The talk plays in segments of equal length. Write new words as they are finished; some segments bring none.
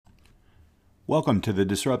Welcome to the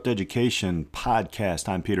Disrupt Education podcast.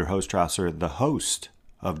 I'm Peter Hostrasser, the host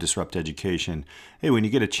of Disrupt Education. Hey, when you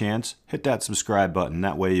get a chance, hit that subscribe button.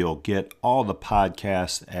 That way you'll get all the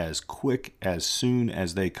podcasts as quick as soon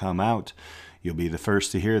as they come out. You'll be the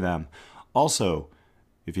first to hear them. Also,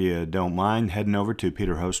 if you don't mind heading over to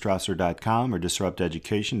peterhostrasser.com or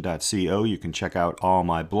disrupteducation.co, you can check out all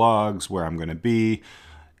my blogs, where I'm going to be,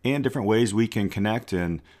 and different ways we can connect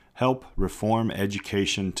and help reform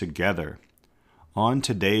education together. On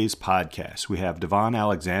today's podcast, we have Devon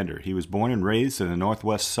Alexander. He was born and raised in the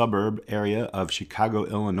northwest suburb area of Chicago,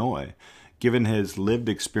 Illinois. Given his lived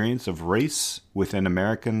experience of race within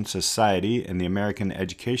American society and the American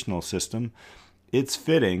educational system, it's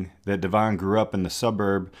fitting that Devon grew up in the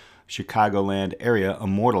suburb Chicagoland area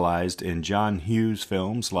immortalized in John Hughes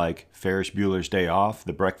films like Ferris Bueller's Day Off,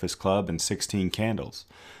 The Breakfast Club, and 16 Candles.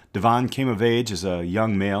 Devon came of age as a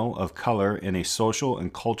young male of color in a social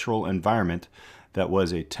and cultural environment that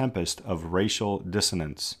was a tempest of racial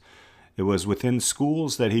dissonance. It was within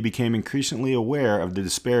schools that he became increasingly aware of the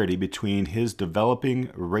disparity between his developing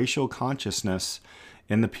racial consciousness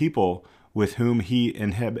and the people with whom he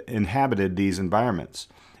inhabited these environments.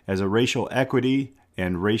 As a racial equity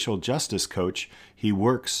and racial justice coach, he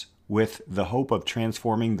works with the hope of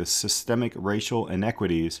transforming the systemic racial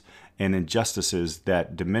inequities and injustices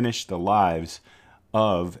that diminish the lives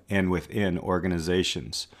of and within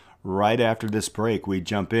organizations. Right after this break, we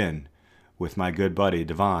jump in with my good buddy,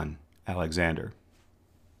 Devon Alexander.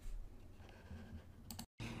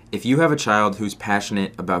 If you have a child who's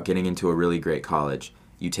passionate about getting into a really great college,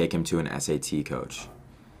 you take him to an SAT coach.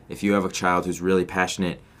 If you have a child who's really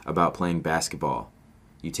passionate about playing basketball,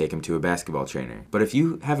 you take him to a basketball trainer. But if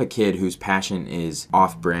you have a kid whose passion is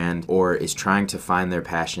off-brand or is trying to find their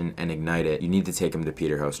passion and ignite it, you need to take him to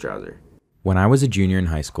Peter Hostrasser. When I was a junior in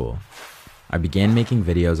high school, I began making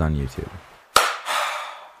videos on YouTube.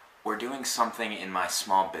 We're doing something in my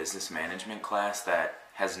small business management class that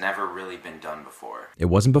has never really been done before. It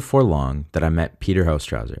wasn't before long that I met Peter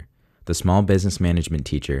Hostrasser, the small business management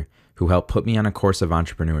teacher who helped put me on a course of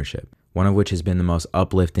entrepreneurship, one of which has been the most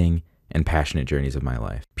uplifting and passionate journeys of my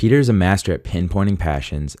life. Peter is a master at pinpointing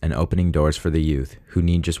passions and opening doors for the youth who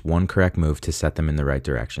need just one correct move to set them in the right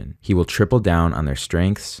direction. He will triple down on their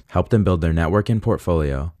strengths, help them build their network and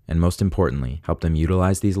portfolio, and most importantly, help them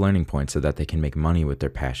utilize these learning points so that they can make money with their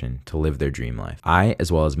passion to live their dream life. I,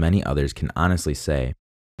 as well as many others, can honestly say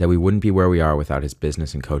that we wouldn't be where we are without his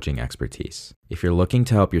business and coaching expertise. If you're looking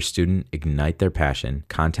to help your student ignite their passion,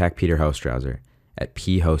 contact Peter Hostrasser at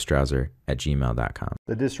phostrasser@gmail.com.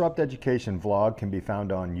 The Disrupt Education vlog can be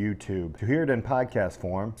found on YouTube. To hear it in podcast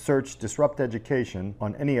form, search Disrupt Education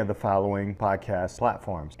on any of the following podcast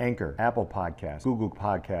platforms: Anchor, Apple Podcasts, Google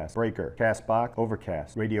Podcasts, Breaker, CastBox,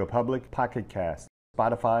 Overcast, Radio Public, Pocket Cast,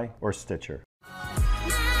 Spotify, or Stitcher.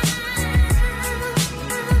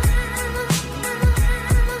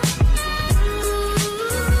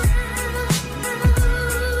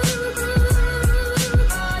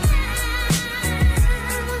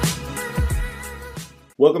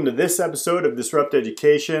 Welcome to this episode of Disrupt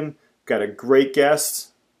Education. Got a great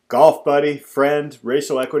guest, golf buddy, friend,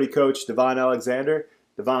 racial equity coach, Devon Alexander.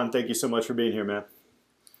 Devon, thank you so much for being here, man.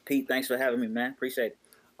 Pete, thanks for having me, man. Appreciate it.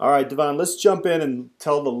 All right, Devon, let's jump in and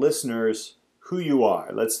tell the listeners who you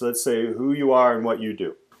are. Let's say who you are and what you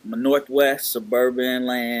do. I'm a Northwest suburban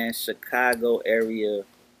land, Chicago area,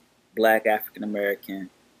 Black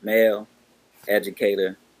African-American, male,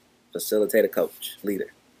 educator, facilitator, coach,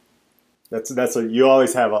 leader. You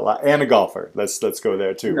always have a lot, and a golfer. Let's go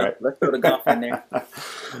there too, right? Let's throw the golf in there.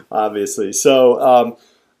 Obviously. So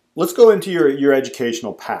let's go into your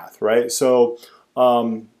educational path, right? So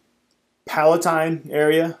Palatine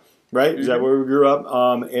area, right? Is that where we grew up?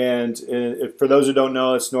 And for those who don't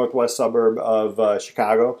know, it's northwest suburb of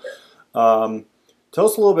Chicago. Tell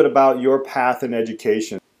us a little bit about your path in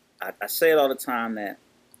education. I say it all the time that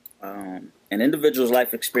an individual's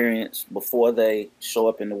life experience before they show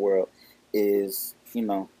up in the world is,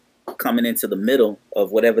 coming into the middle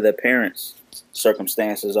of whatever their parents'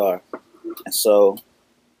 circumstances are. And so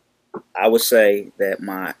I would say that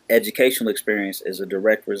my educational experience is a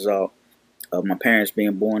direct result of my parents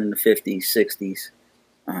being born in the 50s, 60s,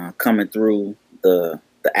 coming through the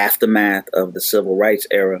aftermath of the civil rights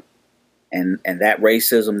era and that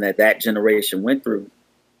racism that generation went through.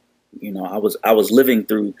 I was living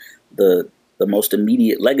through the most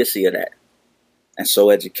immediate legacy of that. And so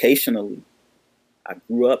educationally, I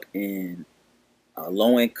grew up in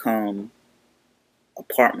low-income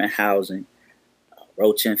apartment housing,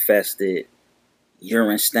 roach-infested,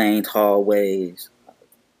 urine-stained hallways,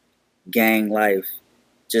 gang life,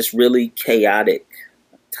 just really chaotic,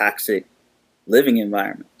 toxic living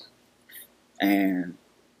environments. And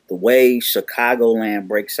the way Chicagoland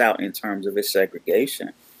breaks out in terms of its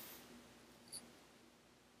segregation,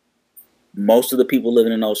 most of the people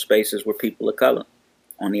living in those spaces were people of color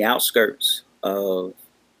on the outskirts of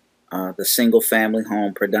the single family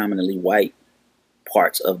home, predominantly white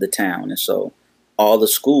parts of the town. And so all the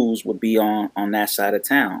schools would be on that side of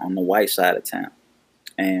town, on the white side of town.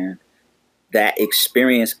 And that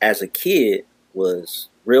experience as a kid was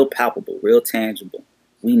real palpable, real tangible.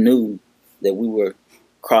 We knew that we were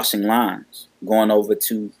crossing lines, going over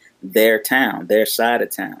to their town, their side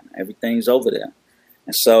of town. Everything's over there.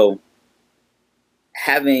 And so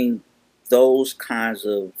having those kinds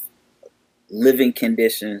of living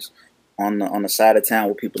conditions on the side of town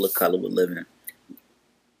where people of color were living,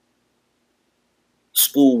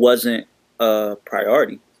 school wasn't a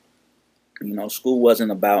priority. You know, school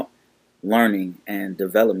wasn't about learning and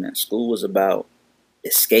development. School was about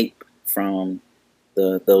escape from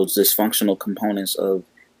those dysfunctional components of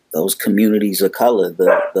those communities of color,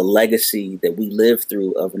 the legacy that we lived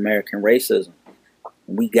through of American racism.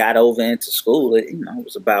 When we got over into school, it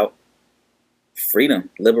was about freedom,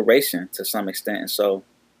 liberation to some extent. And so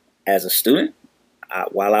as a student,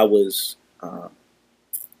 while I was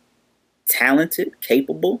talented,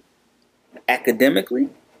 capable academically,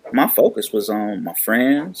 my focus was on my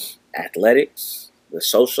friends, athletics, the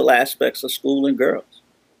social aspects of school, and girls.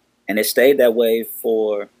 And it stayed that way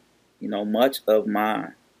for, much of my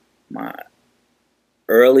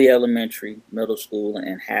early elementary, middle school,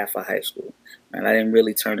 and half of high school. And I didn't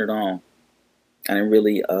really turn it on. I didn't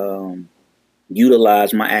really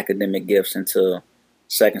utilize my academic gifts until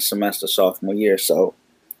second semester, sophomore year. So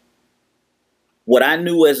what I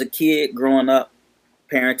knew as a kid growing up,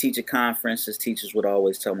 parent-teacher conferences, teachers would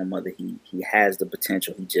always tell my mother he has the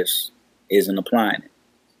potential, he just isn't applying it.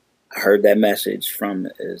 I heard that message from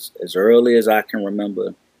as early as I can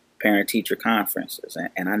remember parent-teacher conferences.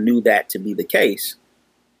 And I knew that to be the case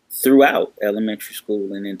throughout elementary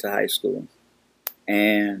school and into high school.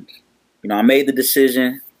 And, I made the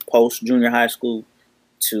decision post-junior high school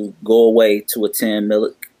to go away to attend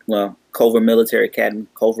Cover Military Academy,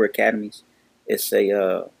 Cover Academies. It's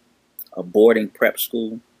a boarding prep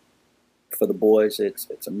school for the boys.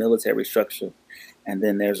 It's a military structure. And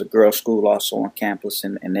then there's a girls' school also on campus,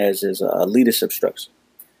 and theirs is a leadership structure.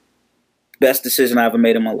 Best decision I ever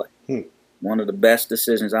made in my life. One of the best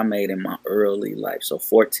decisions I made in my early life. So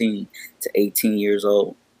 14 to 18 years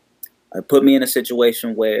old. It put me in a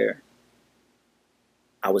situation where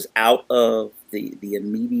I was out of the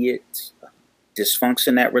immediate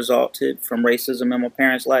dysfunction that resulted from racism in my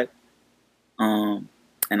parents' life. And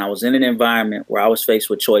I was in an environment where I was faced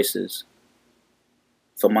with choices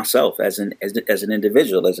for myself as an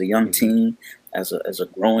individual, as a young teen, as a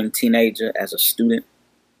growing teenager, as a student.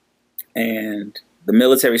 And the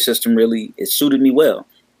military system it suited me well.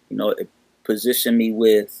 It positioned me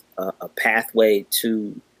with a pathway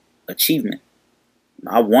to achievement.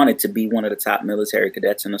 I wanted to be one of the top military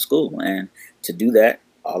cadets in the school. And to do that,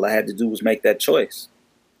 all I had to do was make that choice.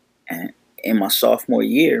 And in my sophomore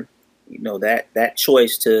year, that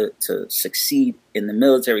choice to succeed in the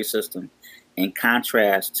military system, in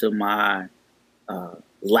contrast to my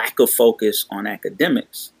lack of focus on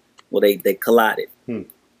academics, they collided.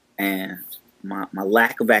 And my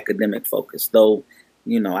lack of academic focus, though,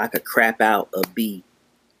 I could crap out a B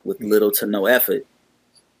with little to no effort,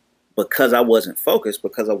 because I wasn't focused,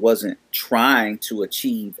 because I wasn't trying to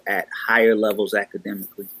achieve at higher levels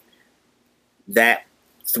academically, that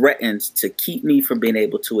threatened to keep me from being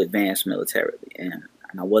able to advance militarily. And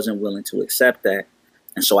I wasn't willing to accept that.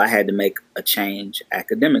 And so I had to make a change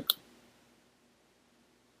academically.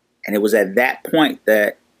 And it was at that point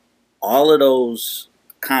that all of those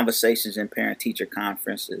conversations in parent-teacher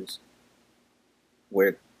conferences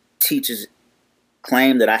where teachers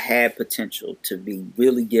claimed that I had potential to be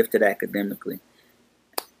really gifted academically,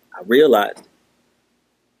 I realized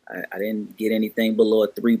I didn't get anything below a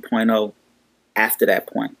 3.0 after that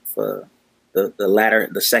point for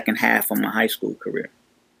the second half of my high school career.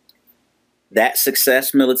 That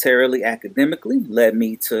success militarily, academically, led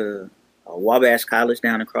me to Wabash College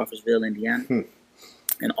down in Crawfordsville, Indiana,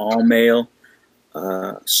 an all-male,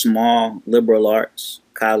 small liberal arts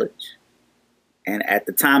college. And at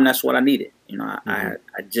the time, that's what I needed. I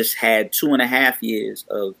just had 2.5 years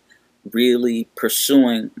of really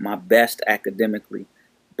pursuing my best academically.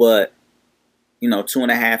 But,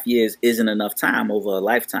 2.5 years isn't enough time over a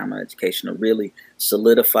lifetime of education to really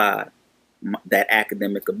solidify that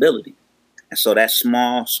academic ability. And so that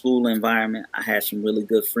small school environment, I had some really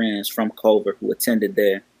good friends from Culver who attended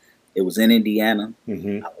there. It was in Indiana.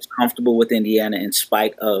 Mm-hmm. I was comfortable with Indiana in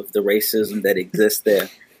spite of the racism that exists there.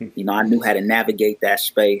 You know, I knew how to navigate that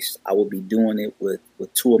space. I would be doing it with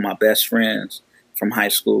two of my best friends from high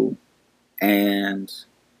school. And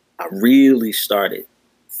I really started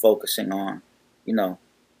focusing on, you know,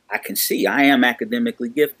 I can see I am academically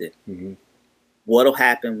gifted. Mm-hmm. What'll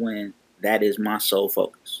happen when that is my sole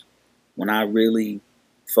focus? When I really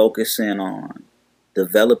focus in on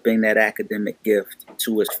developing that academic gift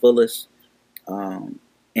to its fullest,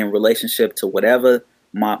 in relationship to whatever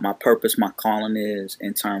my purpose, my calling is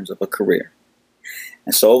in terms of a career.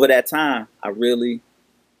 And so over that time, I really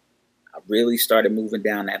started moving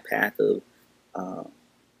down that path of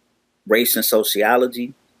race and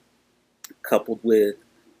sociology, coupled with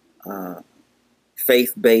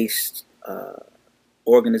faith-based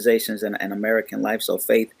organizations and American life, so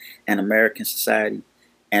faith and American society,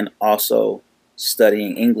 and also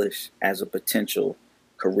studying English as a potential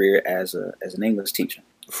career as an English teacher.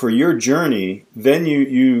 For your journey, then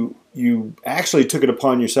you actually took it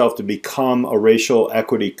upon yourself to become a racial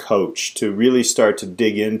equity coach, to really start to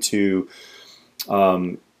dig into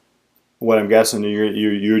what I'm guessing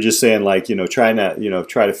you're just saying, like, try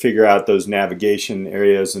to figure out those navigation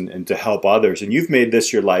areas and to help others. And you've made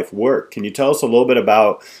this your life work. Can you tell us a little bit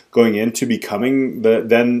about going into becoming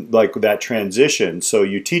that transition? So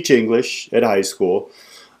you teach English at high school,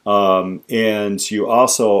 and you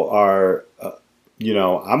also are,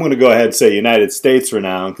 I'm going to go ahead and say United States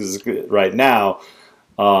renowned, because right now,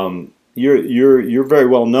 you're very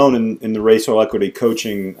well known in the racial equity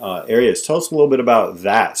coaching areas. Tell us a little bit about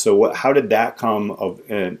that. So how did that come of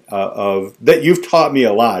that? You've taught me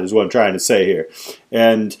a lot, is what I'm trying to say here,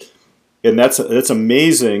 and that's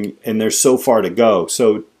amazing. And there's so far to go.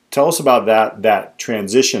 So tell us about that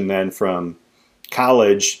transition then from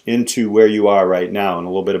college into where you are right now, and a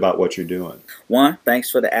little bit about what you're doing. One,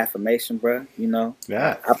 thanks for the affirmation, bro.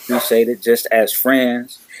 Yeah, I appreciate it. Just as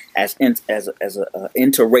friends, as a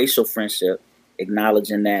interracial friendship,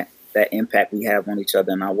 acknowledging that impact we have on each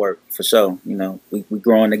other in our work, for sure. We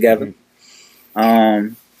growing together.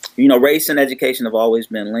 Mm-hmm. Race and education have always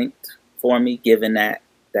been linked for me, given that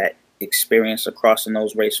experience of crossing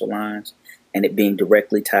those racial lines and it being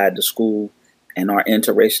directly tied to school and our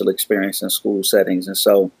interracial experience in school settings. And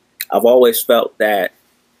so I've always felt that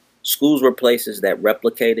schools were places that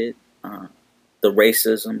replicated the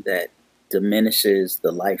racism that diminishes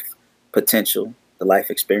the life potential, the life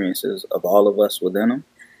experiences of all of us within them.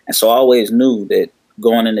 And so I always knew that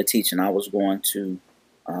going into teaching, I was going to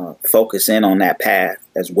focus in on that path,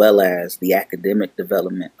 as well as the academic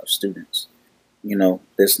development of students.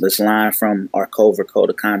 This line from our Culver Code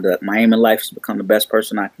of Conduct: my aim in life is to become the best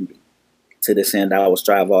person I can be. To this end, I will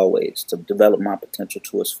strive always to develop my potential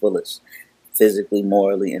to its fullest, physically,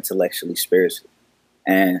 morally, intellectually, spiritually.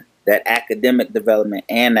 And that academic development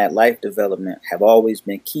and that life development have always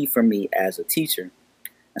been key for me as a teacher.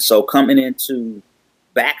 And so coming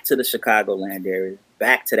back to the Chicagoland area,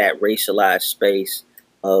 back to that racialized space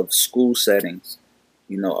of school settings,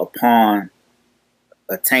 upon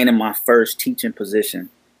attaining my first teaching position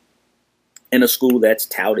in a school that's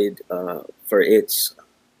touted for its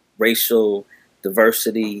racial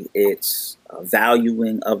diversity, its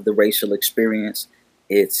valuing of the racial experience,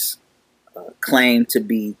 its claim to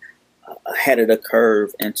be ahead of the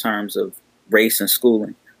curve in terms of race and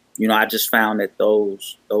schooling. I just found that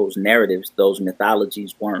those narratives, those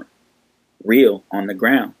mythologies weren't real on the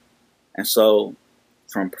ground. And so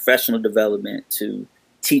from professional development to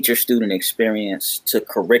teacher-student experience to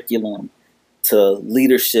curriculum to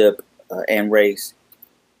leadership and race,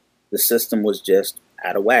 the system was just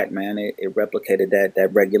out of whack, man. It replicated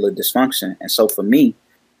that regular dysfunction. And so for me,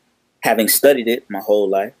 having studied it my whole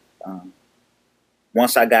life,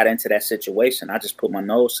 once I got into that situation, I just put my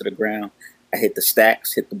nose to the ground. I hit the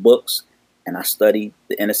stacks, hit the books, and I studied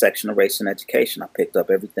the intersection of race and education. I picked up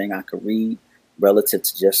everything I could read relative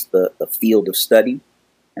to just the field of study.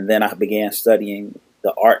 And then I began studying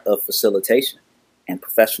the art of facilitation and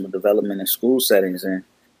professional development in school settings. And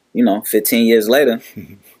 15 years later,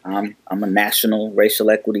 I'm a national racial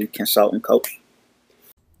equity consultant coach.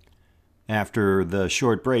 After the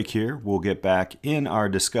short break here, we'll get back in our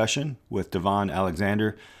discussion with Devon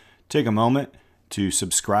Alexander. Take a moment to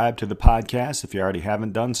subscribe to the podcast if you already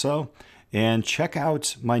haven't done so, and check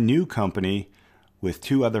out my new company with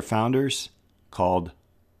two other founders called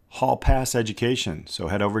Hall Pass Education. So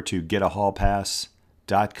head over to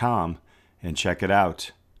getahallpass.com and check it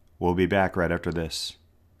out. We'll be back right after this.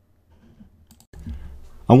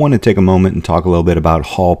 I want to take a moment and talk a little bit about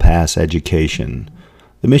Hall Pass Education.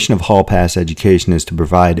 The mission of Hall Pass Education is to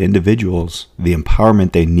provide individuals the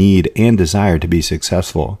empowerment they need and desire to be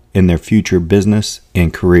successful in their future business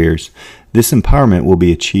and careers. This empowerment will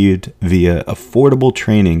be achieved via affordable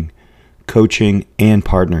training, coaching, and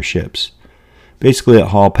partnerships. Basically, at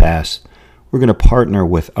Hall Pass, we're going to partner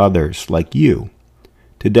with others like you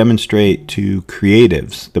to demonstrate to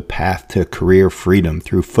creatives the path to career freedom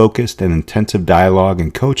through focused and intensive dialogue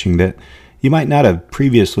and coaching that you might not have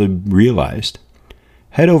previously realized.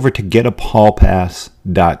 Head over to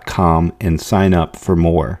getahallpass.com and sign up for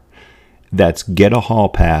more. That's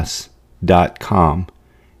getahallpass.com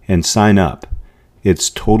and sign up. It's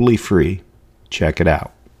totally free. Check it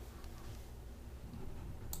out.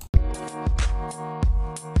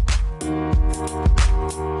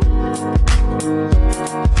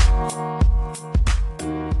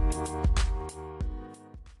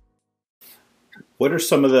 What are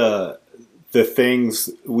some of the things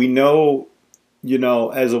we know? You know,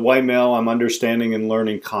 as a white male, I'm understanding and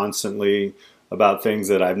learning constantly about things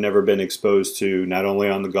that I've never been exposed to, not only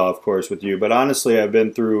on the golf course with you, but honestly, I've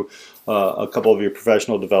been through a couple of your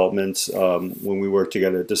professional developments when we worked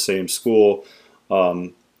together at the same school.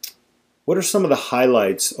 What are some of the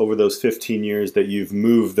highlights over those 15 years that you've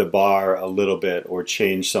moved the bar a little bit or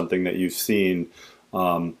changed something that you've seen?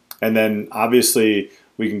 And then obviously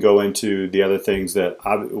we can go into the other things that,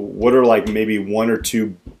 what are like maybe one or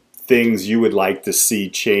two things you would like to see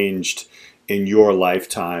changed in your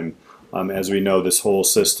lifetime? As we know, this whole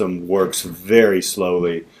system works very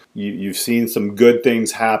slowly. You've seen some good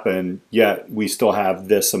things happen, yet we still have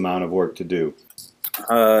this amount of work to do.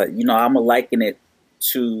 I'm going to liken it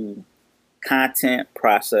to content,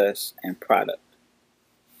 process, and product.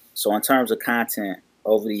 So in terms of content,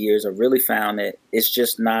 over the years, I've really found that it's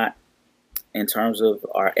just not, in terms of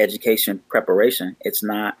our education preparation, it's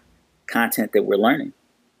not content that we're learning.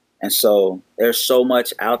 And so there's so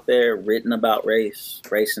much out there written about race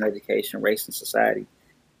in education, race in society.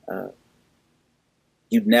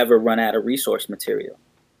 You'd never run out of resource material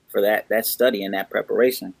for that study and that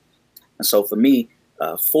preparation. And so for me,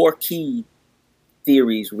 4 key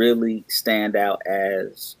theories really stand out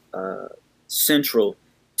as central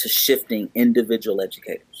to shifting individual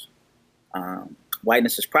educators.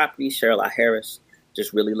 Whiteness is Property, Cheryl I. Harris,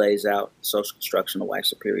 just really lays out social construction of white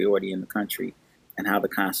superiority in the country and how the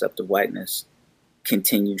concept of whiteness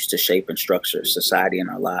continues to shape and structure society and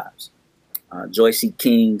our lives. Joyce E.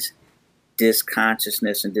 King's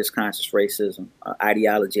Disconsciousness and Disconscious Racism,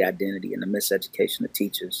 Ideology, Identity, and the Miseducation of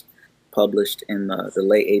Teachers, published in the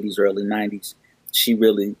late 80s, early 90s. She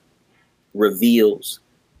really reveals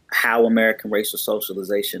how American racial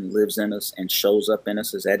socialization lives in us and shows up in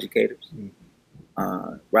us as educators.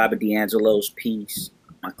 Robert DiAngelo's piece,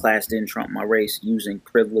 My Class Didn't Trump My Race, Using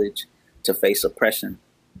Privilege to Face Oppression.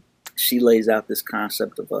 She lays out this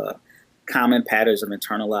concept of common patterns of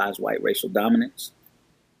internalized white racial dominance.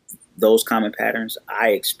 Those common patterns I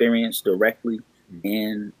experienced directly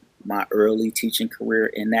in my early teaching career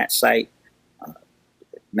in that site.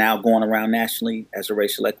 Now going around nationally as a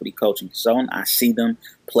racial equity coach and consultant, I see them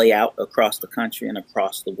play out across the country and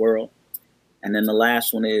across the world. And then the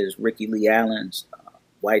last one is Ricky Lee Allen's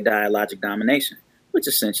White Dialogic Domination, which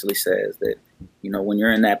essentially says that, when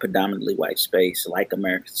you're in that predominantly white space, like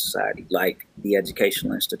American society, like the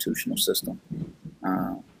educational institutional system,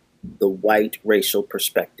 the white racial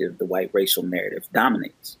perspective, the white racial narrative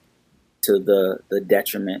dominates to the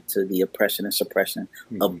detriment, to the oppression and suppression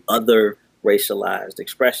of other racialized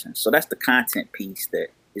expressions. So that's the content piece that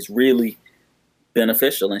is really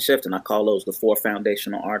beneficial and shifting. I call those the 4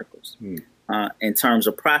 foundational articles. In terms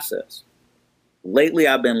of process, lately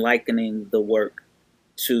I've been likening the work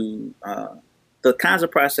to the kinds of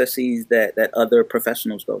processes that other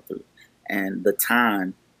professionals go through and the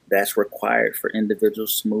time that's required for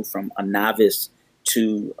individuals to move from a novice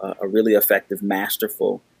to a really effective,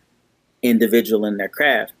 masterful individual in their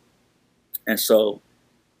craft. And so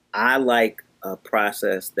I like a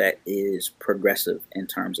process that is progressive in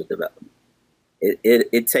terms of development.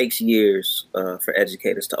 It takes years for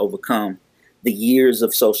educators to overcome the years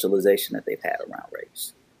of socialization that they've had around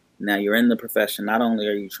race. Now you're in the profession, not only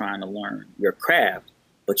are you trying to learn your craft,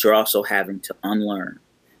 but you're also having to unlearn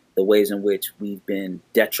the ways in which we've been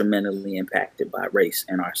detrimentally impacted by race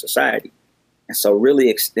in our society. And so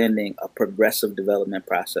really extending a progressive development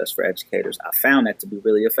process for educators, I found that to be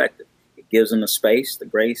really effective. It gives them the space, the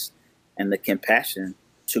grace, and the compassion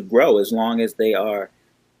to grow as long as they are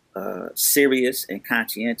serious and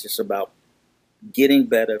conscientious about getting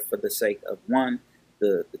better for the sake of, one,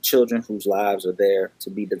 the children whose lives are there to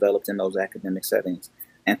be developed in those academic settings,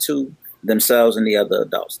 and 2, themselves and the other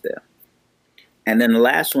adults there. And then the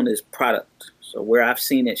last one is product. So where I've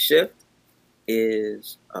seen it shift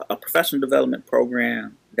is a professional development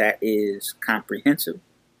program that is comprehensive,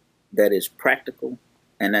 that is practical,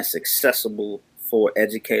 and that's accessible for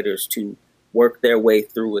educators to work their way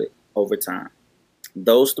through it over time.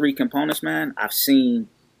 Those three components, man, I've seen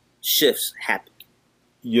shifts happen.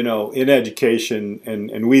 You know, in education,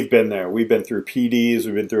 and we've been there. We've been through PDs.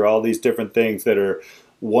 We've been through all these different things that are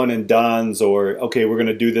one and dones, or, okay, we're going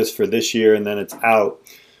to do this for this year and then it's out.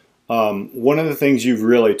 One of the things you've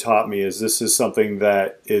really taught me is this is something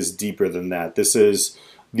that is deeper than that. This is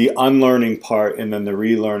the unlearning part and then the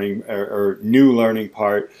relearning or new learning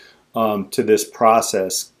part to this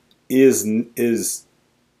process is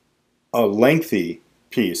a lengthy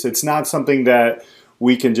piece. It's not something that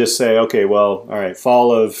we can just say, okay, well, all right,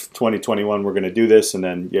 fall of 2021, we're going to do this, and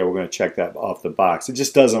then, yeah, we're going to check that off the box. It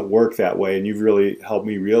just doesn't work that way, and you've really helped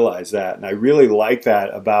me realize that. And I really like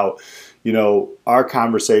that about, you know, our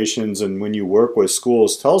conversations and when you work with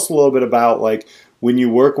schools. Tell us a little bit about, like, when you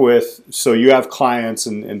work with, so you have clients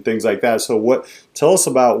and things like that. So tell us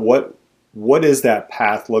about what does that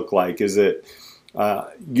path look like? Is it,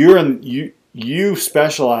 you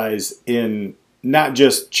specialize in not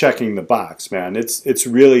just checking the box, man. It's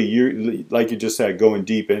really, you, like you just said, going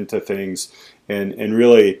deep into things and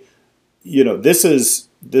really, you know, this is,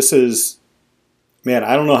 man,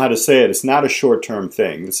 I don't know how to say it. It's not a short-term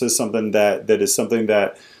thing. This is something that is something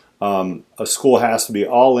that a school has to be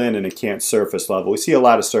all in, and it can't surface level. We see a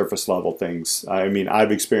lot of surface level things. I mean,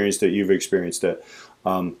 I've experienced it. You've experienced it.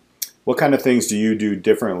 What kind of things do you do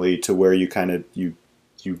differently to where you kind of, you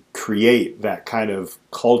create that kind of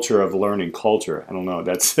culture of learning culture? I don't know.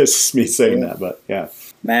 That's just me saying that, but yeah.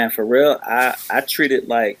 Man, for real, I treat it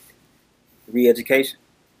like re-education.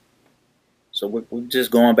 So we're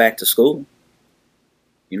just going back to school.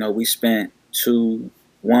 You know, we spent 2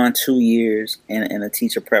 years in a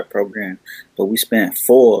teacher prep program, but we spent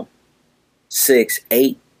 4, 6,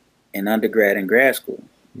 8 in undergrad and grad school.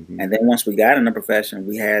 Mm-hmm. And then once we got in the profession,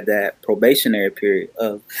 we had that probationary period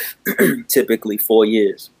of typically 4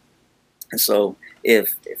 years. And so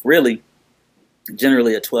if really,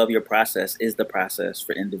 generally a 12-year process is the process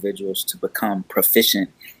for individuals to become proficient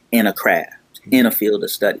in a craft, mm-hmm. in a field of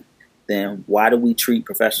study, then why do we treat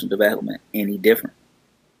professional development any different?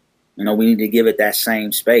 You know, we need to give it that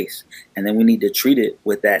same space, and then we need to treat it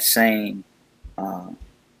with that same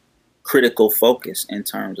critical focus in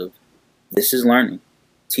terms of this is learning.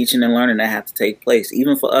 Teaching and learning that have to take place,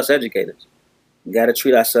 even for us educators. We got to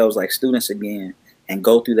treat ourselves like students again and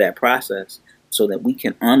go through that process so that we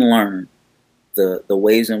can unlearn the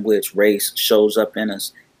ways in which race shows up in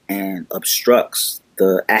us and obstructs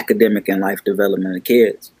the academic and life development of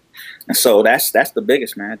kids. And so that's the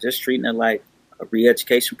biggest, man. Just treating it like a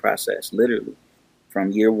re-education process, literally,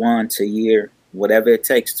 from year 1 to year, whatever it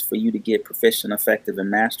takes for you to get proficient, effective, and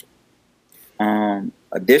master.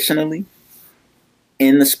 Additionally,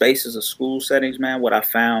 in the spaces of school settings, man, what I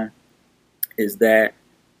found is that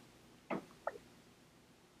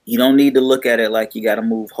you don't need to look at it like you got to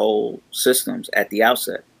move whole systems at the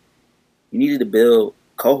outset. You need to build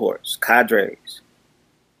cohorts, cadres.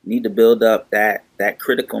 You need to build up that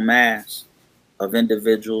critical mass of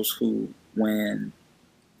individuals who, when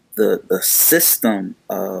the system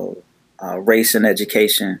of race and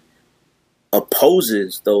education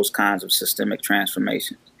opposes those kinds of systemic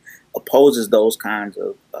transformations, opposes those kinds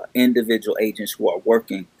of individual agents who are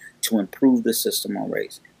working to improve the system on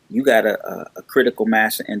race. You got a critical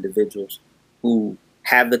mass of individuals who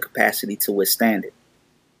have the capacity to withstand it,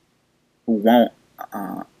 who won't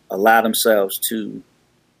allow themselves to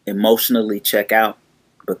emotionally check out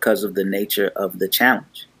because of the nature of the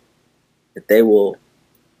challenge, that they will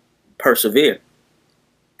persevere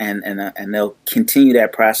and they'll continue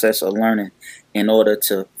that process of learning in order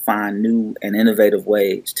to find new and innovative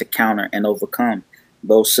ways to counter and overcome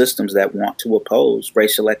those systems that want to oppose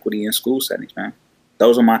racial equity in school settings, man.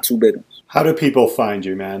 Those are my 2 big ones. How do people find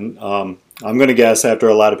you, man? I'm going to guess after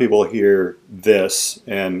a lot of people hear this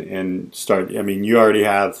and start, I mean, you already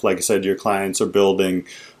have, like I said, your clients are building,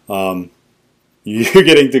 you're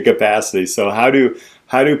getting to capacity. So how do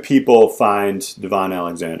people find Devon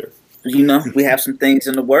Alexander? You know, we have some things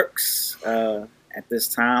in the works. At this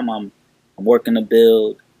time, I'm working to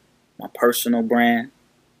build my personal brand.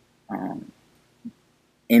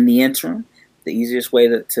 In the interim, the easiest way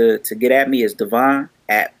to get at me is Devon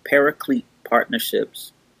at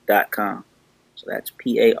ParaClete.partnerships.com. So that's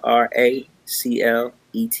PARACLETE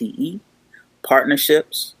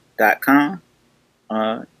partnerships.com.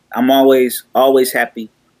 I'm always happy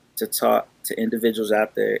to talk to individuals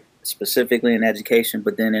out there, specifically in education,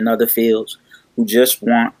 but then in other fields, who just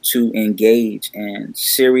want to engage in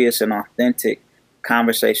serious and authentic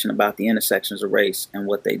conversation about the intersections of race and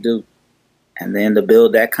what they do. And then to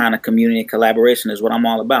build that kind of community and collaboration is what I'm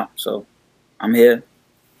all about. So I'm here,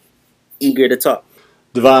 eager to talk.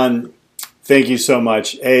 Devon, thank you so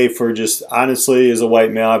much. For just honestly, as a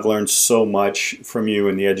white male, I've learned so much from you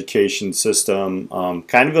in the education system.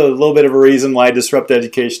 Kind of a little bit of a reason why Disrupt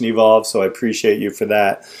Education evolved, so I appreciate you for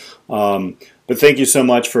that. But thank you so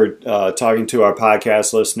much for talking to our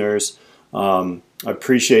podcast listeners. I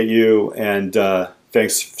appreciate you, and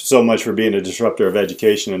thanks so much for being a disruptor of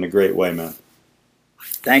education in a great way, man.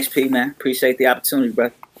 Thanks, P, man. Appreciate the opportunity,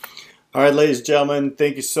 brother. All right, ladies and gentlemen,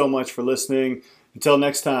 thank you so much for listening. Until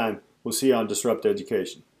next time, we'll see you on Disrupt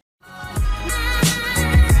Education.